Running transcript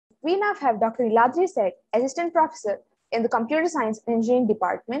We now have Dr. Niladri Seth, Assistant Professor in the Computer Science and Engineering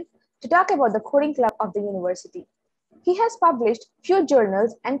Department, to talk about the coding club of the university. He has published few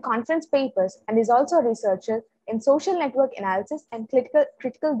journals and conference papers and is also a researcher in social network analysis and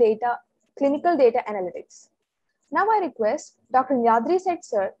clinical data analytics. Now I request Dr. Niladri Seth,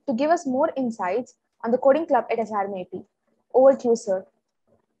 sir, to give us more insights on the coding club at SRMIT. Over to you, sir.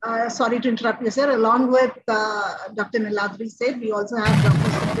 Sorry to interrupt you, sir. Along with Dr. Niladri Seth, we also have Dr.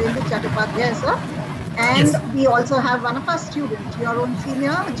 Subhendu Chattopadhyay, sir. And yes, we also have one of our students, your own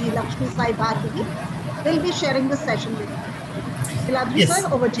senior, G. Lakshmi Sai Bharti. They'll be sharing the session with you. Niladri, yes,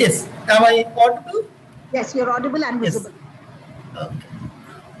 sir, over to you. Yes. Am I audible? Yes, you're audible and visible. Yes. Okay.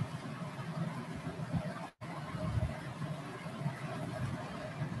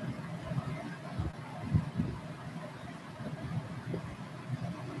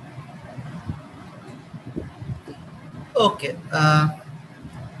 Okay.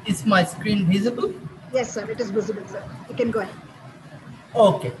 Is my screen visible? Yes, sir. It is visible, sir. You can go ahead.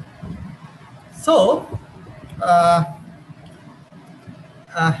 Okay. So,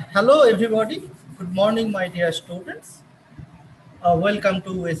 hello everybody. Good morning, my dear students. Welcome to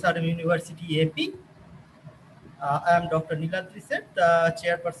SRM University AP. I am Dr. Niladri Seth, the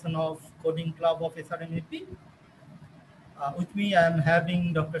chairperson of Coding Club of SRM AP. With me, I am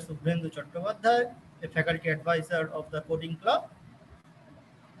having Dr. Subhendu Chattopadhyay, a faculty advisor of the Coding Club,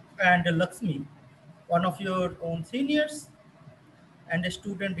 and Lakshmi, one of your own seniors and a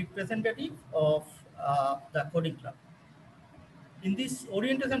student representative of the Coding Club. In this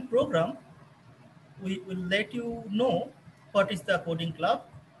orientation program, we will let you know what is the Coding Club,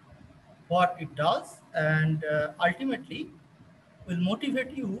 what it does, and ultimately will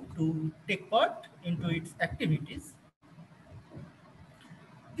motivate you to take part into its activities.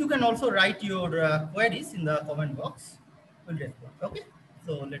 You can also write your queries in the comment box. We'll respond. Okay,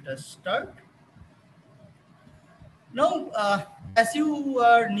 so let us start. Now, as you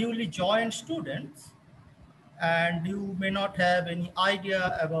are newly joined students and you may not have any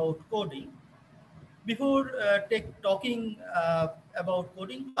idea about coding, before talking about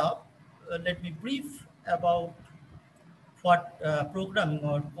Coding Club, let me brief about what programming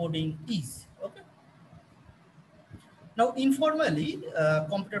or coding is. Okay. Now, informally,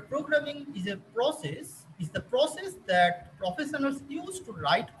 computer programming is the process that professionals use to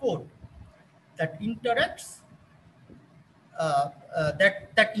write code that interacts,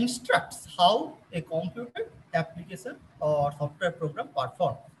 that instructs how a computer application or software program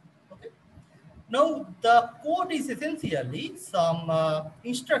performs. Okay. Now, the code is essentially some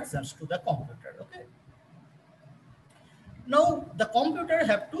instructions to the computer. Okay. Now, the computer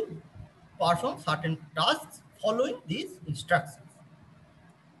have to perform certain tasks following these instructions.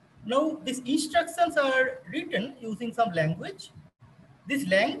 Now, these instructions are written using some language. These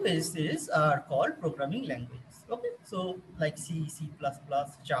languages are called programming languages. Okay, so like C, C++,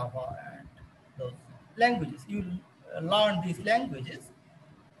 Java, and those languages. You learn these languages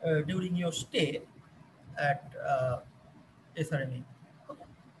during your stay at SRME. Okay.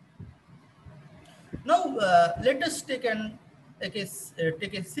 Now, let us take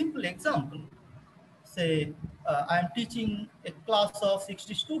a simple example. Say, I am teaching a class of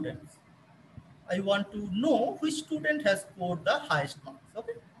 60 students. I want to know which student has scored the highest marks.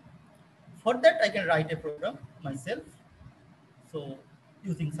 Okay. For that, I can write a program myself. So,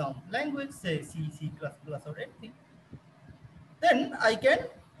 using some language, say C, C++, or anything. Then I can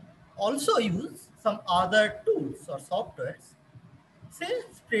also use some other tools or softwares, say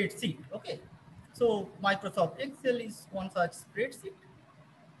spreadsheet. Okay. So, Microsoft Excel is one such spreadsheet.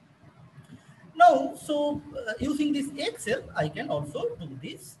 Now, so using this Excel, I can also do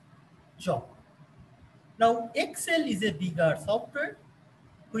this job. Now, Excel is a bigger software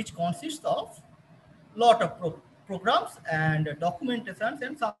which consists of lot of programs and documentations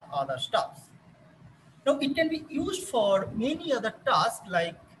and some other stuffs. Now, it can be used for many other tasks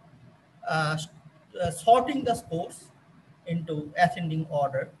like sorting the scores into ascending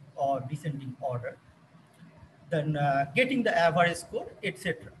order or descending order, then getting the average score,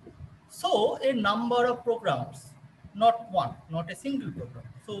 etc. So a number of programs, not one, not a single program.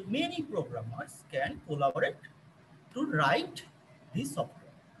 So many programmers can collaborate to write this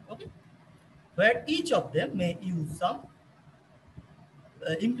software, okay? Where each of them may use some,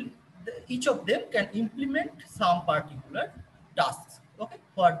 each of them can implement some particular tasks, okay,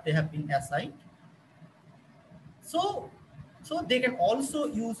 what they have been assigned. So they can also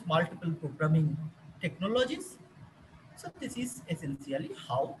use multiple programming technologies. So this is essentially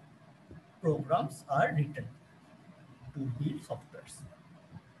how programs are written to build softwares.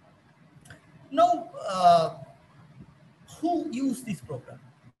 Now, who use this program?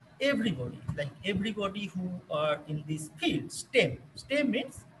 everybody, like everybody who are in this field, STEM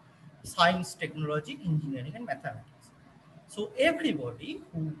means science, technology, engineering, and mathematics. So everybody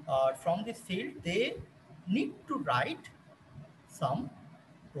who are from this field, they need to write some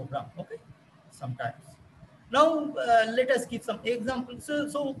program, okay, sometimes. Now let us give some examples.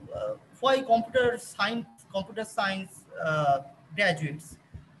 Why computer science graduates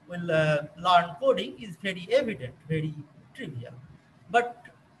will learn coding is very evident, very trivial. But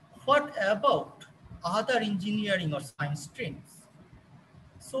what about other engineering or science streams?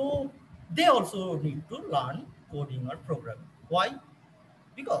 So they also need to learn coding or programming. Why?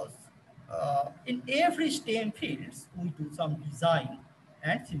 Because in every STEM fields, we do some design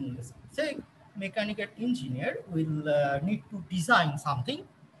and simulation. Say mechanical engineer will need to design something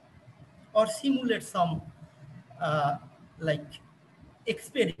or simulate some uh, like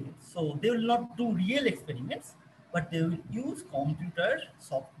experiments. So they will not do real experiments, but they will use computer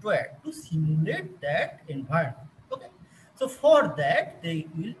software to simulate that environment. Okay. So for that, they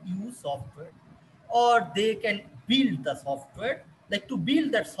will use software, or they can build the software. Like to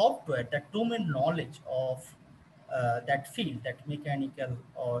build that software, that domain knowledge of that field, that mechanical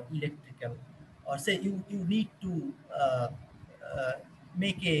or electrical, or say you need to uh,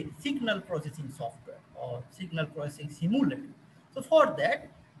 make a signal processing software or signal processing simulator. So for that,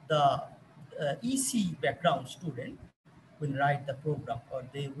 the EC background student will write the program, or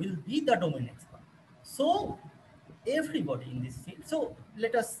they will be the domain expert. So everybody in this field. So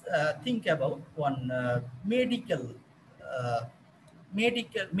let us think about one uh,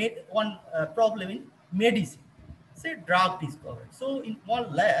 one problem in medicine, say drug discovery. So in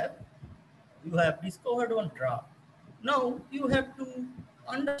one lab, you have discovered one drug. Now you have to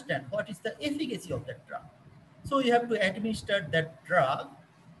understand what is the efficacy of that drug. So you have to administer that drug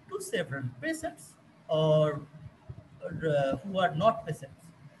to several patients, or who are not patients.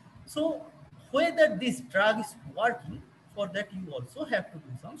 So whether this drug is working, for that you also have to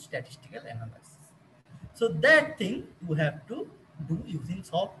do some statistical analysis. So that thing you have to do using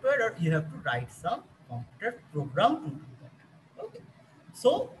software, or you have to write some computer program to do that. Okay.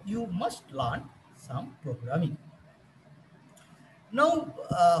 So you must learn some programming. Now,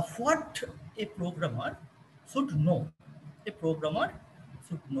 what a programmer should know? A programmer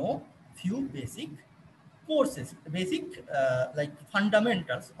should know few basic courses, basic like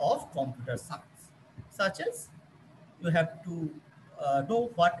fundamentals of computer science, such as you have to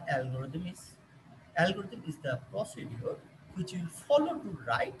know what algorithm is. Algorithm is the procedure which you follow to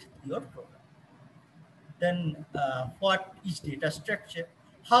write your program. Then what is data structure,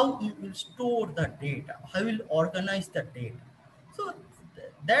 how you will store the data, how you will organize the data. So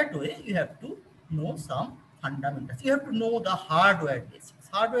that way you have to know some fundamentals. You have to know the hardware basics.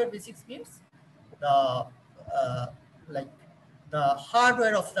 Hardware basics means the like the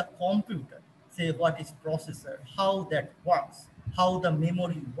hardware of the computer, say what is processor, how that works, how the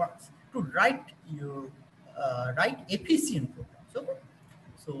memory works, to write your write efficient programs. Okay?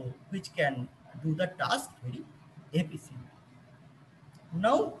 So which can do the task very efficiently.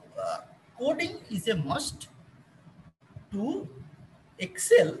 Now, coding is a must to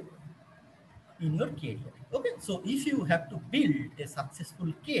excel in your career. Okay, so if you have to build a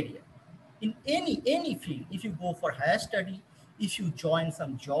successful career in any field, if you go for higher study, if you join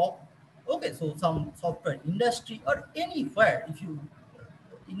some job, okay, so some software industry or anywhere, if you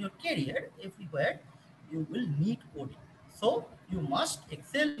in your career, everywhere you will need coding. So you must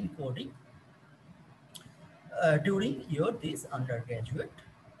excel in coding during your this undergraduate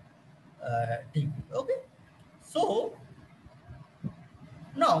degree. Okay, so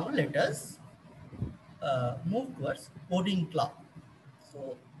now let us move towards coding club.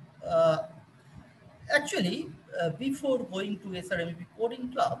 So actually, before going to SRMEP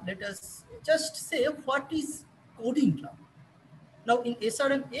coding club, let us just say what is coding club. Now in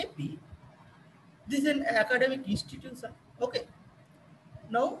SRMAP, this is an academic institution. Okay,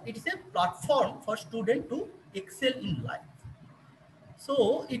 now it is a platform for students to excel in life.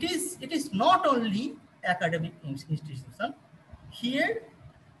 So it is not only academic institution. Here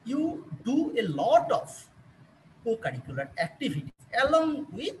you do a lot of co-curricular activities along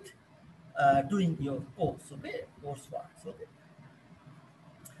with doing your course, okay, coursework. Okay.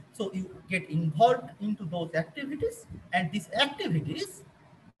 So you get involved into those activities, and these activities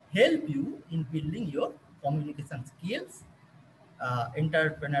help you in building your communication skills,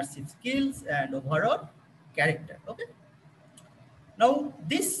 entrepreneurship skills, and overall character. Okay. Now,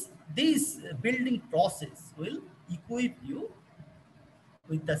 this building process will equip you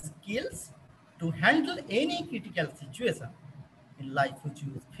with the skills to handle any critical situation in life which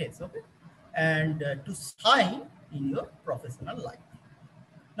you face, okay, and to shine in your professional life.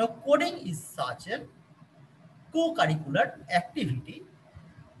 Now, coding is such a co-curricular activity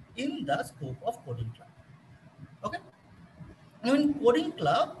in the scope of coding club. Okay. Now, in coding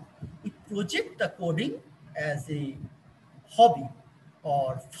club, we project the coding as a hobby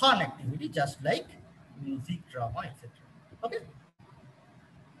or fun activity, just like music, drama, etc. Okay.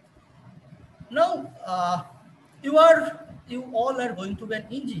 Now, you all are going to be an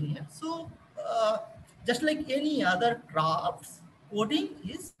engineer. So, just like any other crafts, coding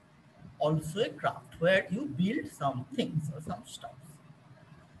is also a craft where you build some things or some stuff.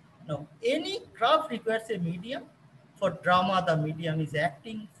 Now, any craft requires a medium. For drama, the medium is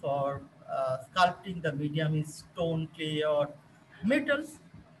acting. For sculpting, the medium is stone, clay, or metals,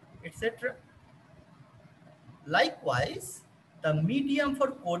 etc. Likewise, the medium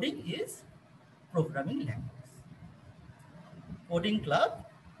for coding is programming language. Coding club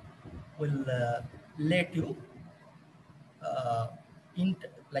will let you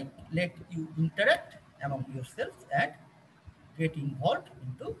let you interact among yourselves and get involved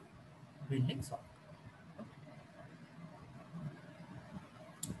into building software.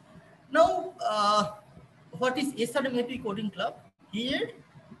 Now, what is SRMAP Coding Club? Here,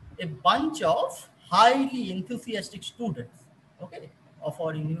 a bunch of highly enthusiastic students, okay, of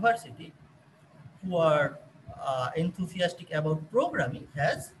our university who are enthusiastic about programming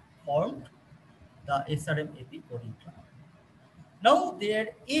has formed the SRMAP Coding Club. Now, their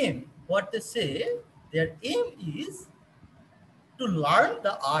aim, what they say, their aim is to learn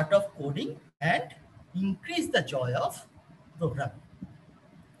the art of coding and increase the joy of programming.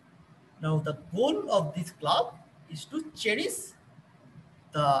 Now, the goal of this club is to cherish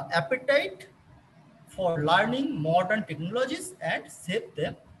the appetite for learning modern technologies and shape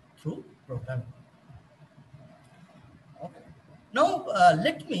them through programming. Okay. Now,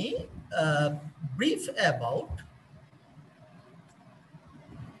 let me brief about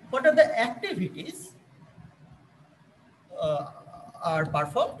what are the activities are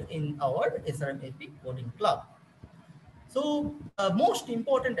performed in our SRMAP Coding Club. So, most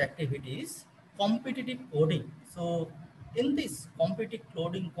important activity is competitive coding. So, in this competitive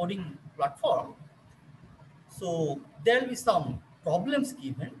coding platform, so there will be some problems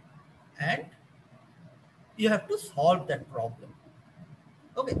given and you have to solve that problem.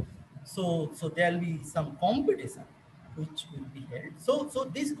 Okay, so there will be some competition which will be held. So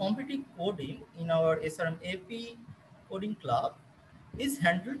this competitive coding in our SRMAP Coding Club is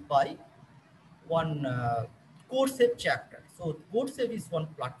handled by one CodeSafe chapter. So CodeSafe is one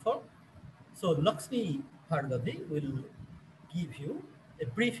platform. So Lakshmi Bhargavi will give you a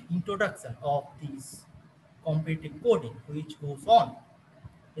brief introduction of this competitive coding which goes on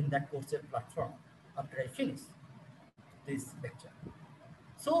in that CodeSafe platform after I finish this lecture.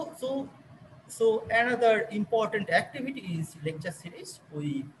 So another important activity is lecture series.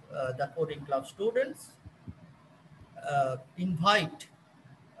 We the Coding Club students invite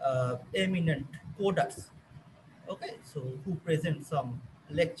eminent coders, okay, so who present some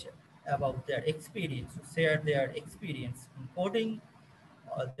lecture about their experience, share their experience in coding.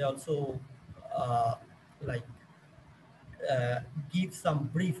 They also like give some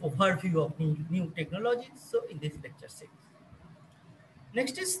brief overview of new technologies. So in this lecture series.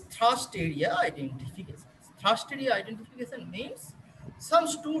 Next is thrust area identification. Thrust area identification means some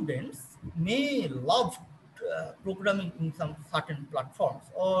students may love programming in some certain platforms,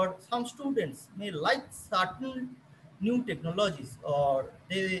 or some students may like certain new technologies, or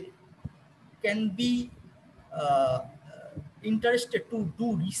they can be interested to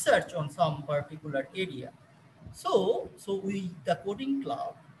do research on some particular area. So the Coding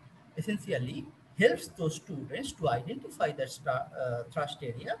Club essentially helps those students to identify their thrust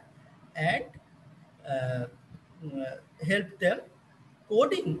area and help them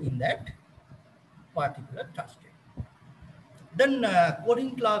coding in that particular thrust area. Then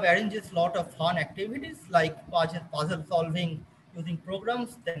Coding Club arranges a lot of fun activities like puzzle solving using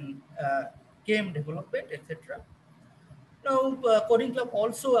programs, then game development, etc. Now, Coding Club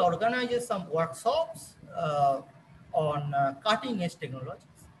also organizes some workshops on cutting edge technologies,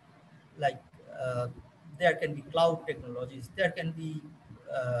 like there can be cloud technologies, there can be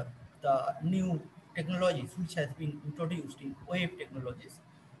the new technologies which has been introduced in web technologies.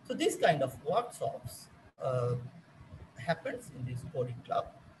 So this kind of workshops happens in this Coding Club.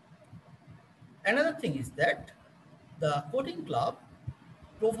 Another thing is that the Coding Club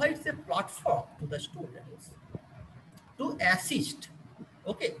provides a platform to the students to assist,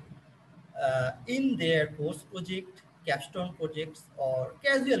 okay, in their course project, capstone projects, or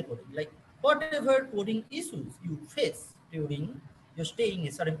casual coding, like whatever coding issues you face during your stay in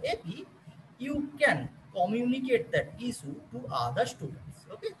SRMAP, you can communicate that issue to other students,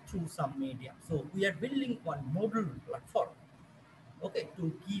 okay, through some medium. So we are building one model platform, okay,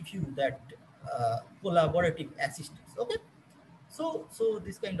 to give you that collaborative assistance, okay. So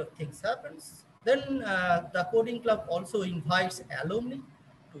this kind of things happens. Then the coding club also invites alumni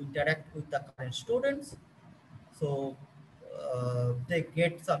to interact with the current students. So they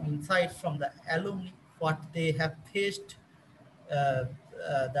get some insights from the alumni, what they have faced,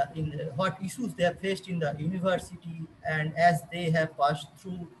 what issues they have faced in the university, and as they have passed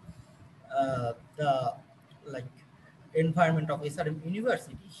through the like environment of SRM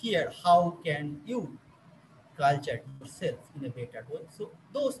University here, how can you culture yourself in a better way? So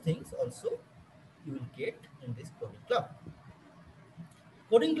those things also you will get in this coding club.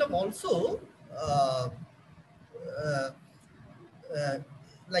 Coding club also uh, uh,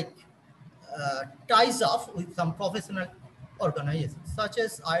 like ties up with some professional organizations such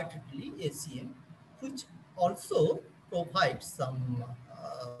as IEEE ACM, which also provides some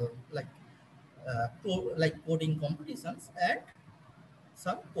like coding competitions and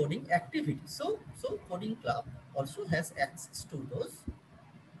some coding activities. So coding club also has access to those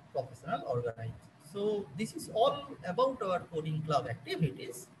professional organizations. So this is all about our coding club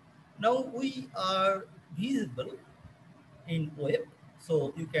activities. Now we are visible in web,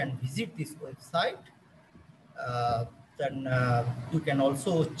 so you can visit this website. Then you can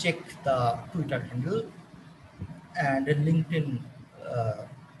also check the Twitter handle and uh,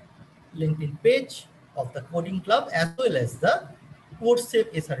 LinkedIn page of the coding club, as well as the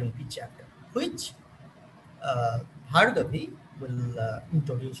CodeSafe SRMP chapter, which Bhargavi will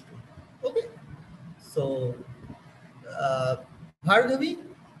introduce to you. Okay, so Bhargavi,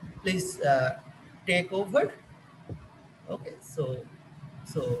 please take over. Okay, so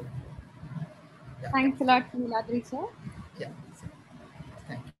yeah, Thanks a lot, Niladri sir. yeah,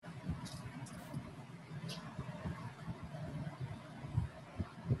 thank you.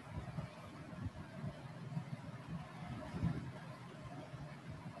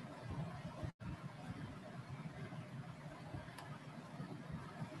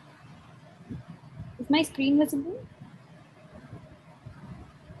 Is my screen visible?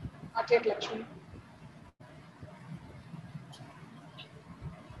 Not yet, Lakshmi.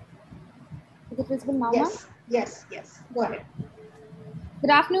 Is it visible now? Yes. Go ahead. Good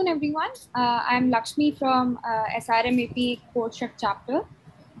afternoon, everyone. I'm Lakshmi from SRM AP CodeChef chapter,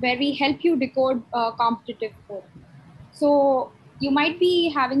 where we help you decode competitive code. So you might be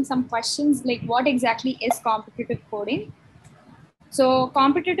having some questions like, what exactly is competitive coding? So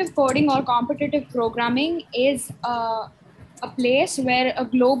competitive coding or competitive programming is a place where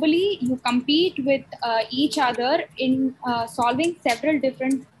globally you compete with each other in solving several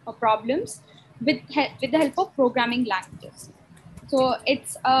different problems with the help of programming languages. So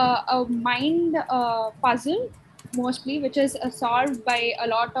it's a mind puzzle mostly, which is solved by a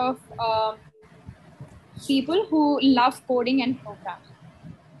lot of people who love coding and programming.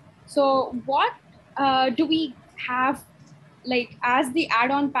 So what do we have like as the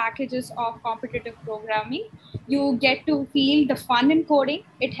add-on packages of competitive programming? You get to feel the fun in coding.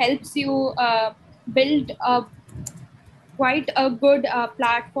 It helps you build quite a good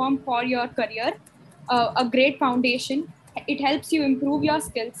platform for your career, a great foundation. It helps you improve your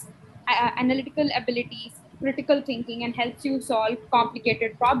skills, analytical abilities, critical thinking, and helps you solve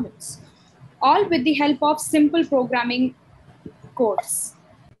complicated problems, all with the help of simple programming codes.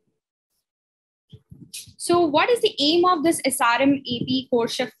 So what is the aim of this SRM AP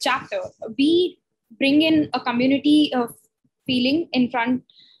CodeChef chapter? We bring in a community feeling in front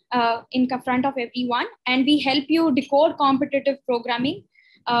of everyone, and we help you decode competitive programming,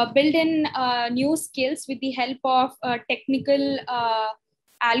 build in new skills with the help of technical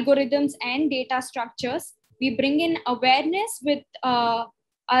algorithms and data structures. We bring in awareness with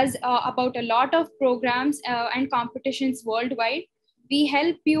us about a lot of programs and competitions worldwide. We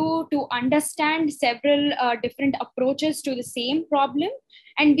help you to understand several different approaches to the same problem,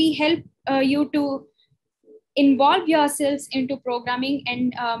 and we help you to involve yourselves into programming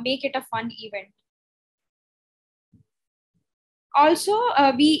and make it a fun event. Also,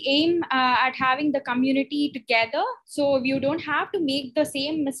 we aim at having the community together, so you don't have to make the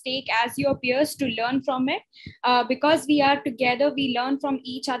same mistake as your peers to learn from it. Because we are together, we learn from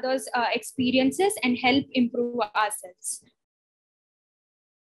each other's experiences and help improve ourselves.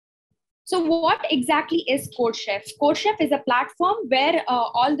 So what exactly is CodeChef? CodeChef is a platform where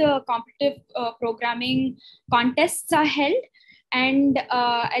all the competitive programming contests are held. And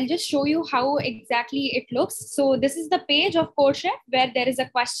I'll just show you how exactly it looks. So this is the page of CodeChef where there is a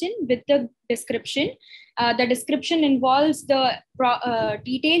question with the description. The description involves the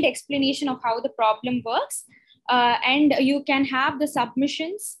detailed explanation of how the problem works. And you can have the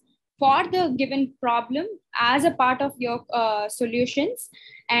submissions for the given problem as a part of your solutions.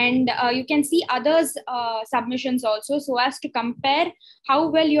 And you can see others' submissions also, so as to compare how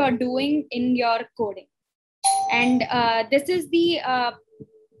well you are doing in your coding. And this is the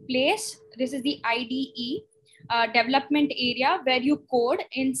place, this is the IDE development area where you code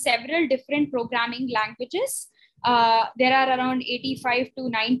in several different programming languages. There are around 85 to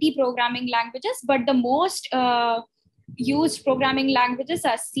 90 programming languages, but the most used programming languages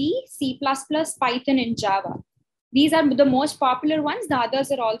are C, C++, Python, and Java. These are the most popular ones. The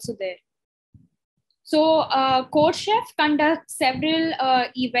others are also there. So CodeChef conducts several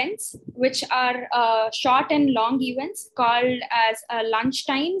events, which are short and long events called as lunch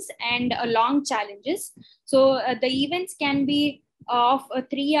times and long challenges. So the events can be of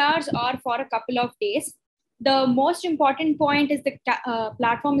 3 hours or for a couple of days. The most important point is the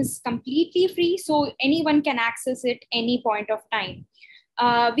platform is completely free, so anyone can access it any point of time.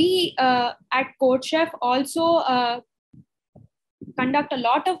 We at CodeChef also conduct a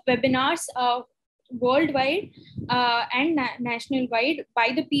lot of webinars worldwide and national wide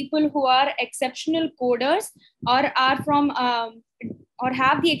by the people who are exceptional coders or are from or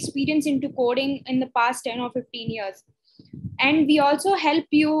have the experience into coding in the past 10 or 15 years. And we also help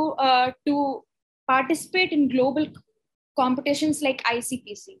you to participate in global competitions like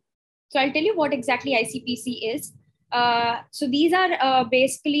ICPC. So I'll tell you what exactly ICPC is. So these are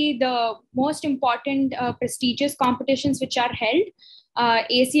basically the most important prestigious competitions which are held.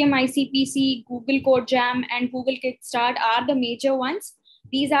 ACM ICPC, Google Code Jam, and Google Kickstart are the major ones.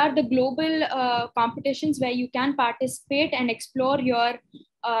 These are the global competitions where you can participate and explore your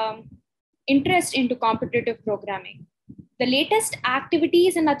interest into competitive programming. The latest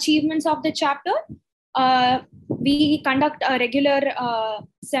activities and achievements of the chapter, we conduct regular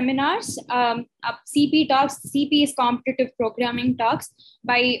seminars, CP talks. CP is competitive programming talks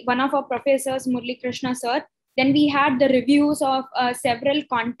by one of our professors, Murli Krishna sir. Then we had the reviews of several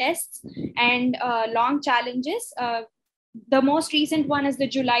contests and long challenges. The most recent one is the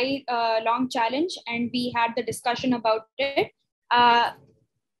July long challenge, and we had the discussion about it.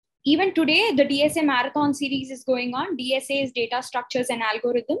 Even today, the DSA marathon series is going on. DSA is data structures and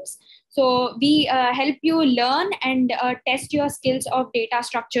algorithms. So we help you learn and test your skills of data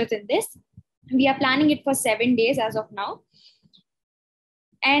structures in this. We are planning it for 7 days as of now.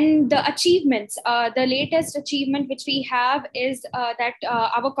 And the achievements, the latest achievement which we have is that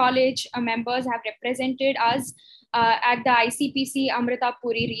our college members have represented us at the ICPC Amrita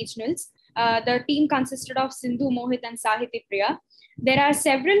Puri Regionals. The team consisted of Sindhu, Mohit, and Sahiti Priya. There are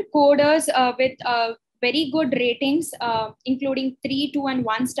several coders with very good ratings, including 3, 2, and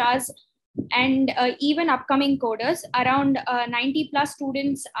 1 stars, and even upcoming coders. Around 90 plus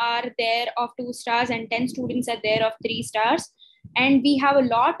students are there of 2 stars, and 10 students are there of 3 stars. And we have a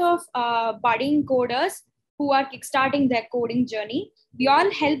lot of budding coders who are kickstarting their coding journey. We all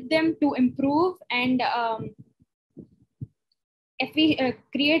help them to improve and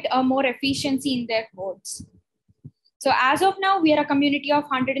create a more efficiency in their codes. So as of now, we are a community of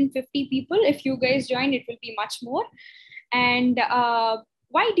 150 people. If you guys join, it will be much more. And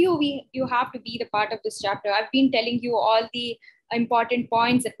why do you have to be the part of this chapter? I've been telling you all the important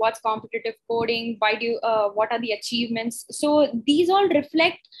points at what's competitive coding, what are the achievements. So these all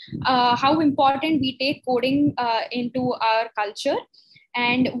reflect how important we take coding into our culture,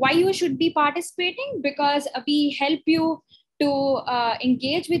 and why you should be participating, because we help you to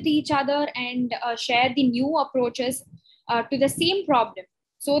engage with each other and share the new approaches to the same problem,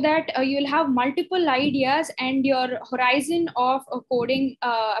 so that you'll have multiple ideas and your horizon of coding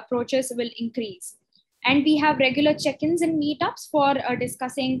approaches will increase. And we have regular check-ins and meetups for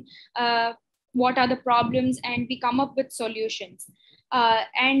discussing what are the problems, and we come up with solutions.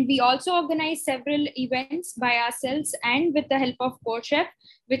 And we also organize several events by ourselves and with the help of CodeChef,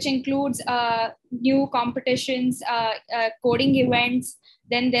 which includes new competitions, coding events.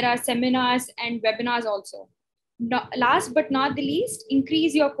 Then there are seminars and webinars also. Last but not the least,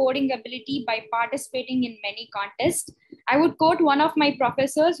 increase your coding ability by participating in many contests. I would quote one of my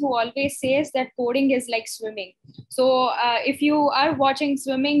professors who always says that coding is like swimming. So if you are watching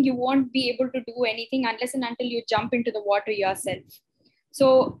swimming, you won't be able to do anything unless and until you jump into the water yourself.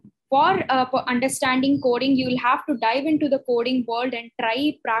 So for understanding coding, you will have to dive into the coding world and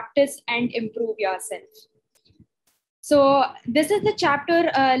try, practice, and improve yourself. So this is the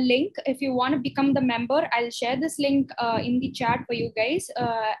chapter link. If you want to become the member, I'll share this link in the chat for you guys.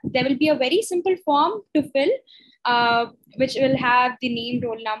 There will be a very simple form to fill, which will have the name,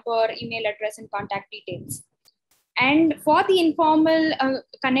 roll number, email address, and contact details. And for the informal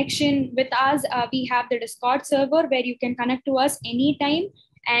connection with us, we have the Discord server where you can connect to us anytime,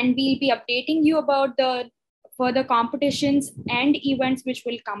 and we'll be updating you about the further competitions and events which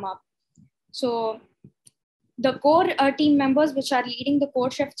will come up. So the core team members which are leading the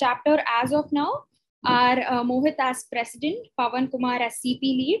CodeChef chapter as of now are Mohit as president, Pawan Kumar as CP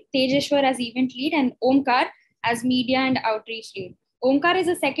lead, Tejeshwar as event lead, and Omkar as media and outreach lead. Omkar is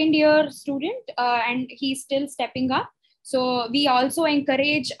a second year student and he's still stepping up. So we also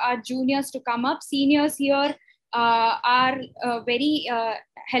encourage our juniors to come up. Seniors here are very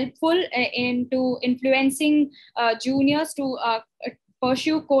helpful into influencing juniors to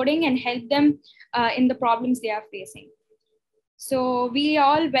pursue coding and help them in the problems they are facing. So we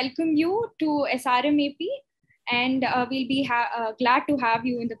all welcome you to SRM AP, and we'll be glad to have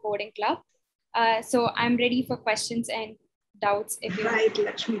you in the coding club. So I'm ready for questions and doubts. If you right,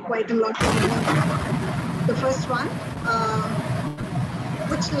 Lakshmi, quite a lot. The first one,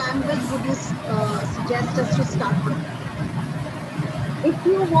 which language would you suggest us to start with? If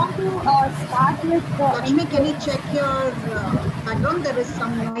you want to start with Lakshmi, can you check your background? There is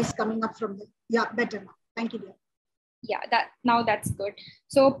some noise coming up from the, yeah, better now. Thank you, dear. Yeah, that's good.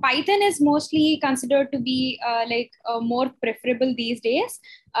 So Python is mostly considered to be more preferable these days.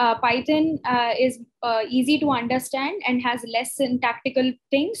 Python is easy to understand and has less syntactical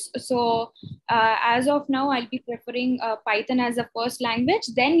things. So as of now, I'll be preferring Python as a first language.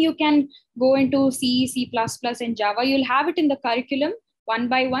 Then you can go into C, C++, and Java. You'll have it in the curriculum one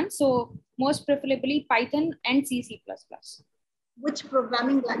by one. So most preferably Python and C, C++. Which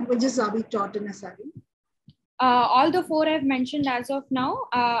programming languages are we taught in SRM? All the four I've mentioned as of now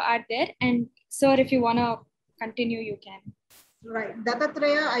are there. And sir, if you want to continue, you can. Right.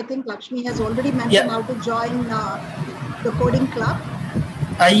 Dattatreya, I think Lakshmi has already mentioned how to join the coding club.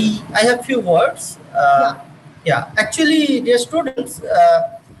 I have few words. Yeah, actually, dear students,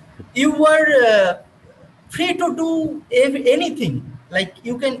 you were free to do anything. Like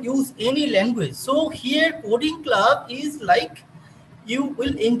you can use any language. So here, coding club is like you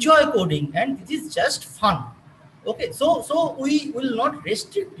will enjoy coding, and it is just fun. Okay, so we will not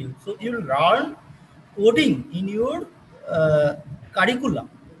restrict you. So you will learn coding in your curriculum.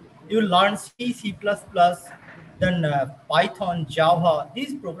 You will learn C, C++, then Python, Java,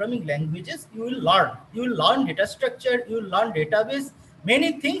 these programming languages you will learn. You will learn data structure, you will learn database,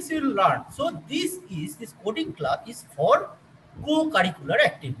 many things you will learn. So this coding club is for co-curricular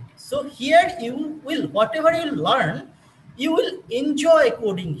activities. So here you will, whatever you learn, you will enjoy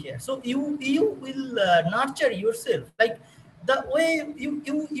coding here. So you will nurture yourself like the way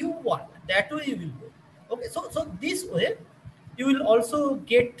you want, that way you will go. Okay, so this way you will also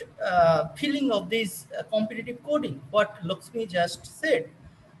get feeling of this competitive coding, what Lakshmi just said.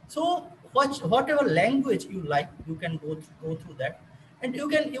 So whatever language you like, you can go through that, and you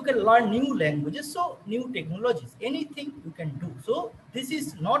can learn new languages, so new technologies, anything you can do. So this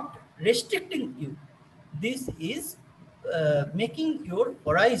is not restricting you. This is making your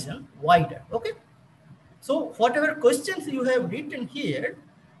horizon wider. Okay, so whatever questions you have written here,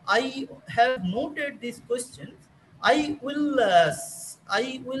 I have noted these questions. I will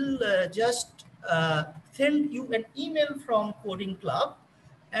just send you an email from Coding Club,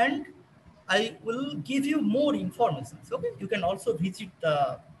 and I will give you more information. Okay, you can also visit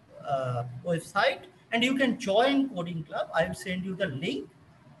the website, and you can join Coding Club. I will send you the link.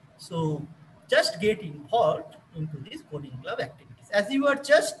 So just get involved into this coding club activities as you are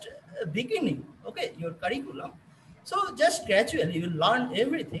just beginning, okay, your curriculum. So just gradually you will learn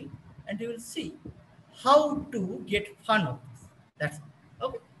everything, and you will see how to get fun of this. That's it.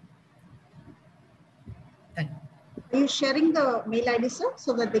 Okay. Thank you. Are you sharing the mail ID, sir,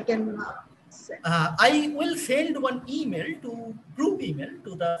 so that they can send? I will send one email to group email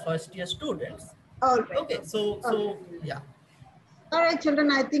to the first year students. All right. Okay. So yeah. All right, children,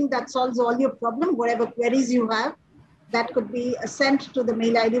 I think that solves all your problem. Whatever queries you have, that could be sent to the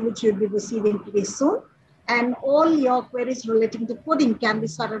mail ID, which you'll be receiving pretty soon. And all your queries relating to coding can be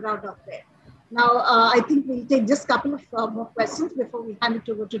sorted out of there. Now, I think we'll take just a couple of more questions before we hand it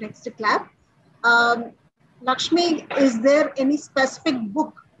over to next class. Lakshmi, is there any specific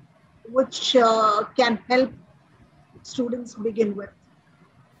book which can help students begin with?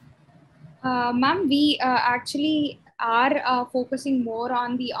 Ma'am, we actually are focusing more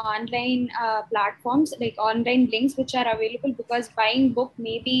on the online platforms, like online links which are available, because buying book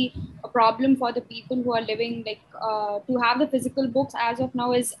may be a problem for the people who are living, like to have the physical books as of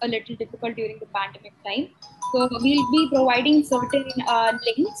now is a little difficult during the pandemic time. So we'll be providing certain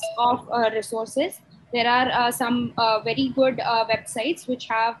links of resources. There are some very good websites which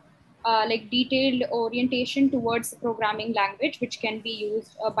have like detailed orientation towards the programming language, which can be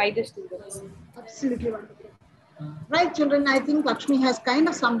used by the students. Absolutely wonderful. Right, children, I think Lakshmi has kind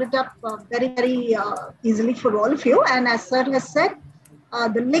of summed it up very easily for all of you. And as Sir has said,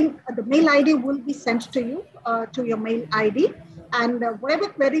 the link, the mail ID will be sent to you, to your mail ID. And whatever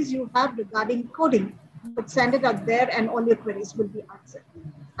queries you have regarding coding, you could send it out there and all your queries will be answered.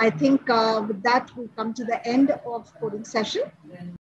 I think with that, we come to the end of coding session.